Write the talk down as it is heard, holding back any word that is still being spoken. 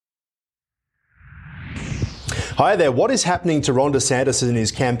Hi there. What is happening to Ron DeSantis in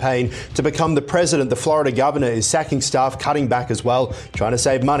his campaign to become the president? The Florida governor is sacking staff, cutting back as well, trying to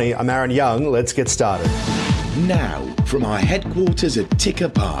save money. I'm Aaron Young. Let's get started. Now, from our headquarters at Ticker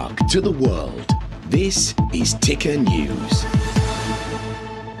Park to the world, this is Ticker News.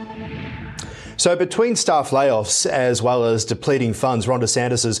 So between staff layoffs as well as depleting funds, Ron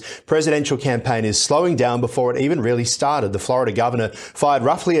DeSantis' presidential campaign is slowing down before it even really started. The Florida governor fired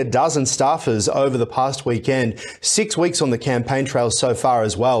roughly a dozen staffers over the past weekend. 6 weeks on the campaign trail so far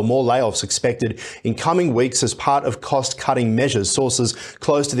as well. More layoffs expected in coming weeks as part of cost-cutting measures. Sources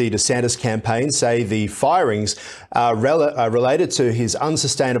close to the DeSantis campaign say the firings are related to his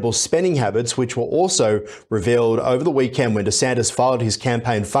unsustainable spending habits, which were also revealed over the weekend when DeSantis filed his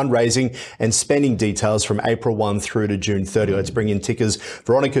campaign fundraising and spending details from April 1 through to June 30. Let's bring in Ticker's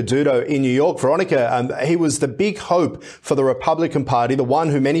Veronica Dudo in New York. Veronica, he was the big hope for the Republican Party, the one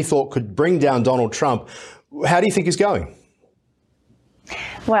who many thought could bring down Donald Trump. How do you think he's going?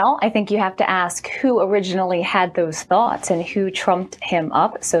 Well, I think you have to ask who originally had those thoughts and who trumped him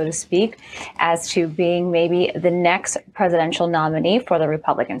up, so to speak, as to being maybe the next presidential nominee for the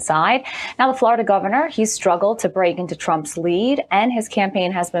Republican side. Now, the Florida governor, he's struggled to break into Trump's lead, and his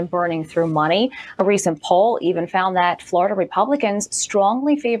campaign has been burning through money. A recent poll even found that Florida Republicans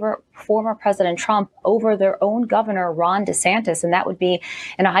strongly favor former President Trump over their own governor, Ron DeSantis, and that would be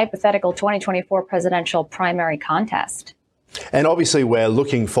in a hypothetical 2024 presidential primary contest. And obviously, we're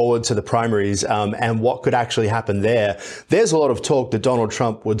looking forward to the primaries and what could actually happen there. There's a lot of talk that Donald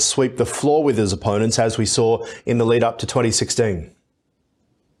Trump would sweep the floor with his opponents, as we saw in the lead up to 2016.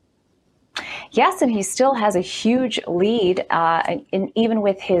 Yes, and he still has a huge lead. And even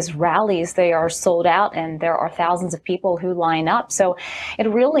with his rallies, they are sold out and there are thousands of people who line up. So it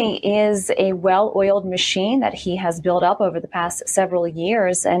really is a well-oiled machine that he has built up over the past several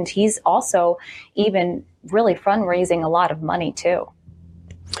years. And he's also even really fundraising a lot of money, too.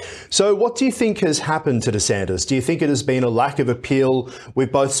 So what do you think has happened to DeSantis? Do you think it has been a lack of appeal?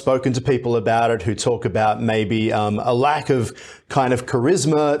 We've both spoken to people about it who talk about maybe a lack of kind of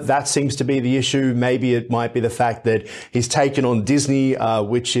charisma. That seems to be the issue. Maybe it might be the fact that he's taken on Disney,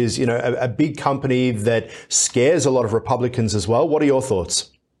 which is, you know, a big company that scares a lot of Republicans as well. What are your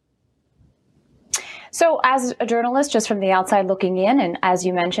thoughts? So as a journalist, just from the outside looking in, and as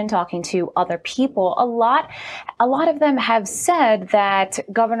you mentioned, talking to other people, a lot of them have said that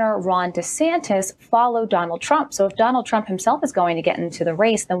Governor Ron DeSantis followed Donald Trump. So if Donald Trump himself is going to get into the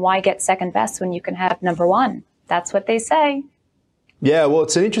race, then why get second best when you can have number one? That's what they say. Yeah, well,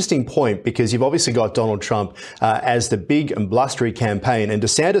 it's an interesting point because you've obviously got Donald Trump as the big and blustery campaign, and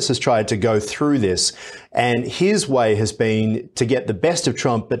DeSantis has tried to go through this, and his way has been to get the best of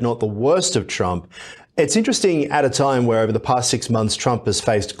Trump, but not the worst of Trump. It's interesting at a time where over the past 6 months, Trump has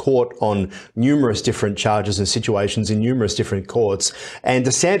faced court on numerous different charges and situations in numerous different courts. And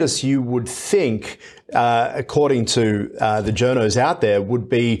DeSantis, you would think, according to the journos out there, would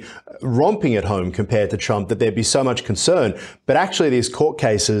be romping at home compared to Trump, that there'd be so much concern. But actually, these court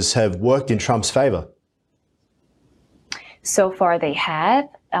cases have worked in Trump's favor. So far, they have.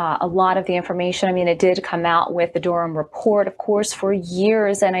 A lot of the information, I mean, it did come out with the Durham report, of course, for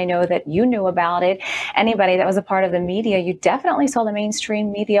years, and I know that you knew about it. Anybody that was a part of the media, you definitely saw the mainstream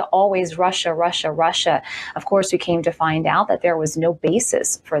media always Russia, Russia, Russia. Of course, we came to find out that there was no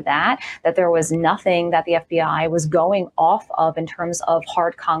basis for that there was nothing that the FBI was going off of in terms of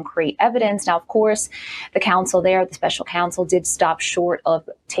hard, concrete evidence. Now, of course, the counsel there, the special counsel, did stop short of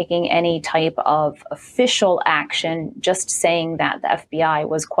taking any type of official action, just saying that the FBI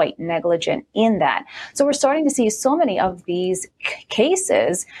was quite negligent in that. So we're starting to see so many of these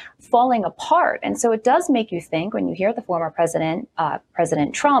cases falling apart. And so it does make you think when you hear the former president,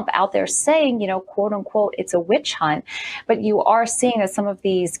 President Trump, out there saying, you know, quote unquote, it's a witch hunt. But you are seeing that some of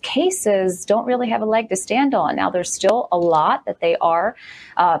these cases don't really have a leg to stand on. Now, there's still a lot that they are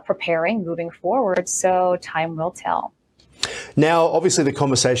preparing moving forward. So time will tell. Now, obviously, the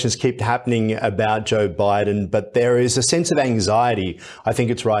conversations keep happening about Joe Biden, but there is a sense of anxiety, I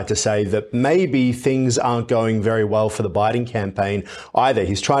think it's right to say, that maybe things aren't going very well for the Biden campaign either.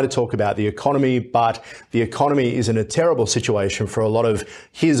 He's trying to talk about the economy, but the economy is in a terrible situation for a lot of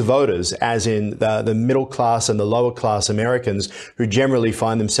his voters, as in the middle class and the lower class Americans who generally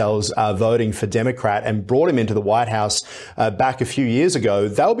find themselves voting for Democrat and brought him into the White House back a few years ago.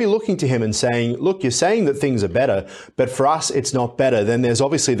 They'll be looking to him and saying, look, you're saying that things are better, but for us, it's not better. Then there's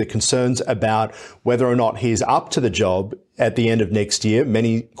obviously the concerns about whether or not he's up to the job at the end of next year.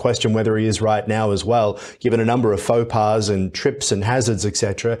 Many question whether he is right now as well, given a number of faux pas and trips and hazards,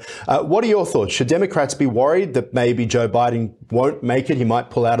 etc. What are your thoughts? Should Democrats be worried that maybe Joe Biden won't make it? He might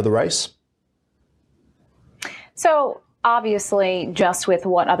pull out of the race? So obviously, just with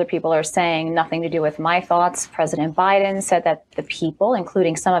what other people are saying, nothing to do with my thoughts. President Biden said that the people,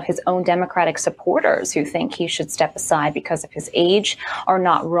 including some of his own Democratic supporters who think he should step aside because of his age, are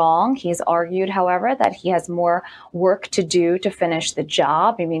not wrong. He's argued, however, that he has more work to do to finish the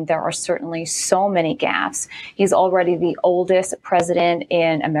job. I mean, there are certainly so many gaffes. He's already the oldest president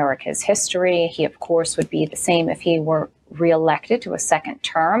in America's history. He, of course, would be the same if he were reelected to a second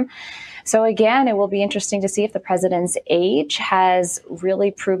term. So again, it will be interesting to see if the president's age has really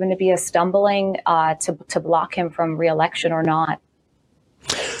proven to be a stumbling to block him from re-election or not.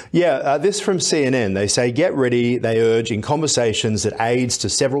 Yeah, this from CNN. They say, get ready. They urge in conversations that aides to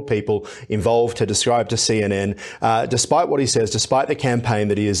several people involved to describe to CNN, despite what he says, despite the campaign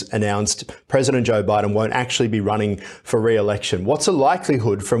that he has announced, President Joe Biden won't actually be running for re-election. What's the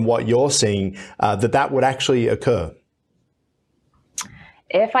likelihood from what you're seeing that would actually occur?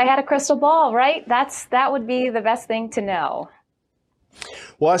 If I had a crystal ball, right? That would be the best thing to know.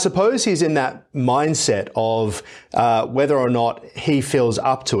 Well, I suppose he's in that mindset of whether or not he feels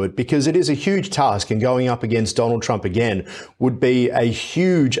up to it, because it is a huge task, and going up against Donald Trump again would be a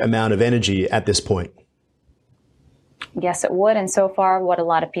huge amount of energy at this point. Yes, it would. And so far, what a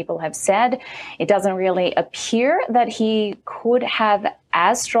lot of people have said, it doesn't really appear that he could have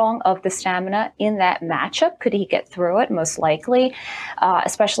as strong of the stamina in that matchup. Could he get through it? Most likely,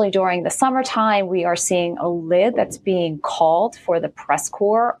 especially during the summertime. We are seeing a lid that's being called for the press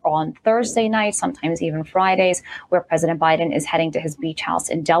corps on Thursday night, sometimes even Fridays, where President Biden is heading to his beach house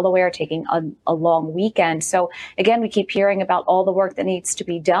in Delaware, taking a long weekend. So again, we keep hearing about all the work that needs to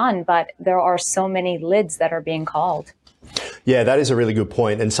be done, but there are so many lids that are being called. Yeah, that is a really good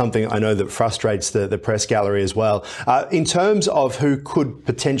point, and something I know that frustrates the press gallery as well. In terms of who could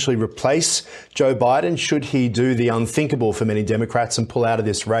potentially replace Joe Biden, should he do the unthinkable for many Democrats and pull out of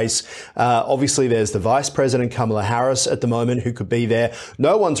this race? Obviously, there's the Vice President, Kamala Harris, at the moment, who could be there.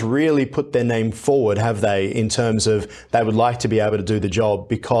 No one's really put their name forward, have they, in terms of they would like to be able to do the job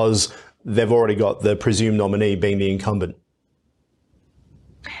because they've already got the presumed nominee being the incumbent.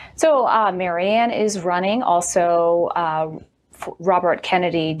 So Marianne is running. Also, Robert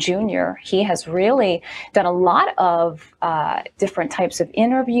Kennedy Jr., he has really done a lot of different types of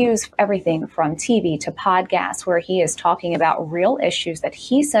interviews, everything from TV to podcasts, where he is talking about real issues that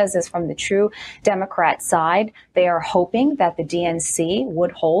he says is from the true Democrat side. They are hoping that the DNC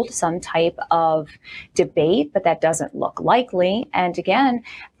would hold some type of debate, but that doesn't look likely. And again,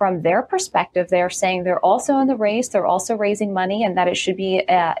 from their perspective, they're saying they're also in the race, they're also raising money, and that it should be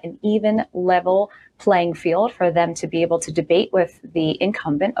an even level playing field for them to be able to debate with the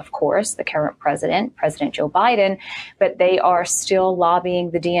incumbent, of course, the current president, President Joe Biden, but they are still lobbying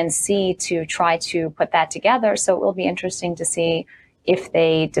the DNC to try to put that together. So it will be interesting to see if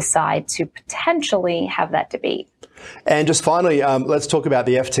they decide to potentially have that debate. And just finally, let's talk about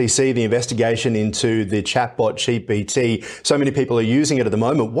the FTC, the investigation into the chatbot GPT. So many people are using it at the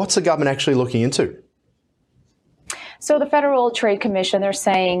moment. What's the government actually looking into? So the Federal Trade Commission, they're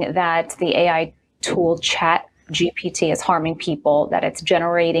saying that the AI tool chat GPT is harming people, that it's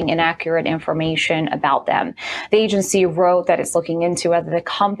generating inaccurate information about them. The agency wrote that it's looking into whether the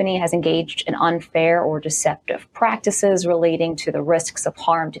company has engaged in unfair or deceptive practices relating to the risks of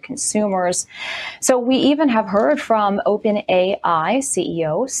harm to consumers. So we even have heard from OpenAI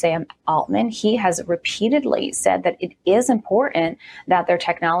CEO Sam Altman. He has repeatedly said that it is important that their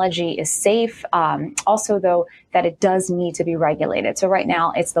technology is safe. Also, though, that it does need to be regulated. So right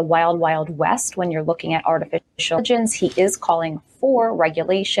now, it's the wild, wild west when you're looking at artificial intelligence. He is calling for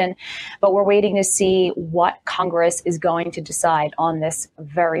regulation, but we're waiting to see what Congress is going to decide on this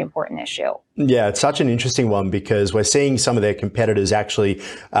very important issue. Yeah, it's such an interesting one because we're seeing some of their competitors actually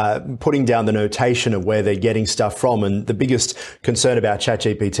putting down the notation of where they're getting stuff from. And the biggest concern about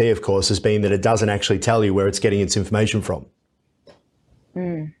ChatGPT, of course, has been that it doesn't actually tell you where it's getting its information from.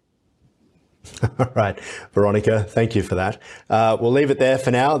 All right, Veronica, thank you for that. We'll leave it there for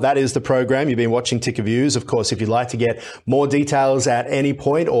now. That is the program. You've been watching Ticker Views. Of course, if you'd like to get more details at any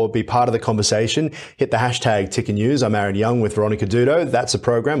point or be part of the conversation, hit the hashtag Ticker News. I'm Aaron Young with Veronica Dudo. That's the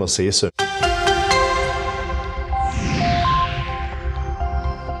program. I'll see you soon.